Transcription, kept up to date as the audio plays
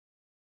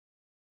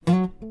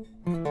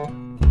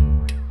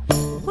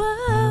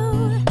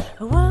Whoa,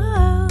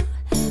 whoa,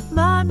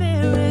 my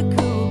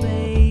miracle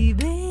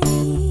baby.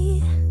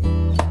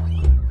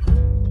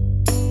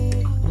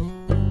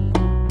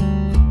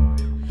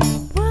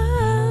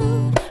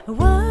 Whoa,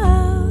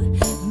 whoa,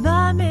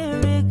 my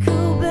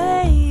miracle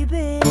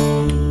baby.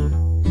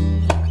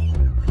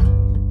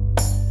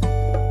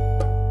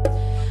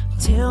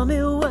 Tell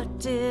me, what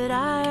did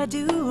I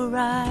do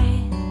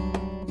right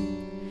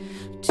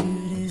to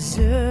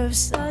deserve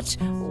such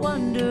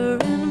wonder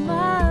in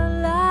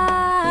my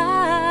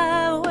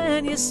life?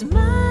 When you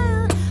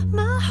smile,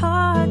 my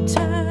heart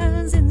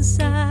turns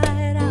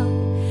inside out,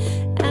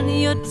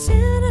 and your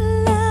tender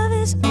love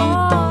is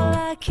all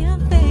I can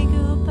think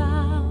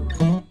about.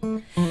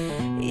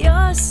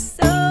 You're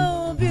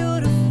so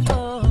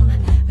beautiful,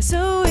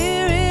 so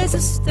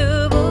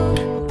irresistible.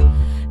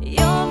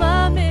 You're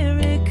my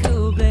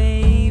miracle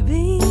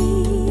baby.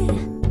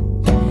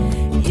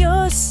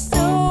 You're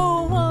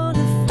so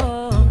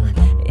wonderful,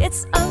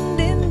 it's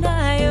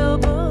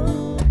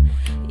undeniable.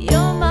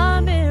 You're my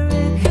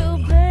miracle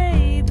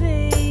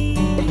baby.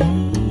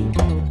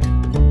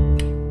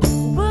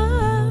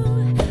 Whoa,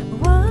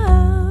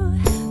 whoa,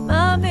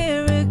 my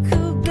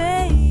miracle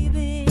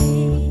baby.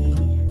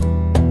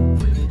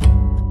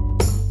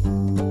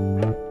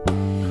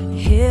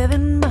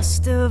 Heaven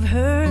must have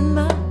heard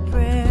my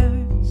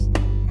prayers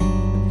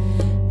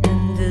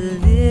and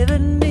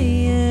delivered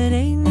me an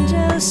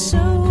angel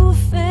so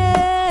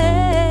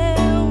fair.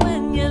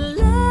 When you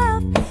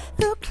laugh,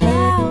 the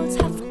clouds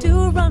have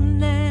to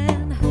run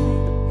and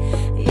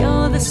hide.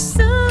 You're the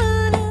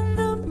sun and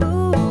the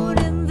moon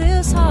in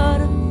this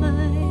heart of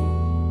mine,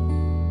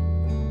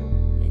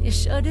 and you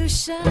sure do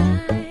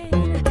shine.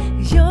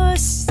 You're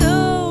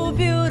so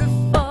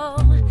beautiful,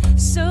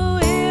 so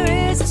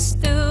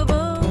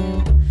irresistible.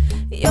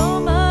 You're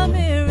my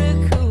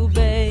miracle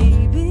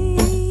baby.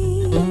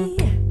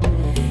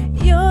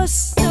 You're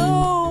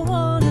so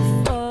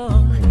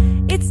wonderful,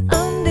 it's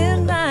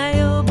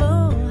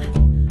undeniable.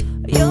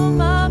 You're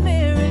my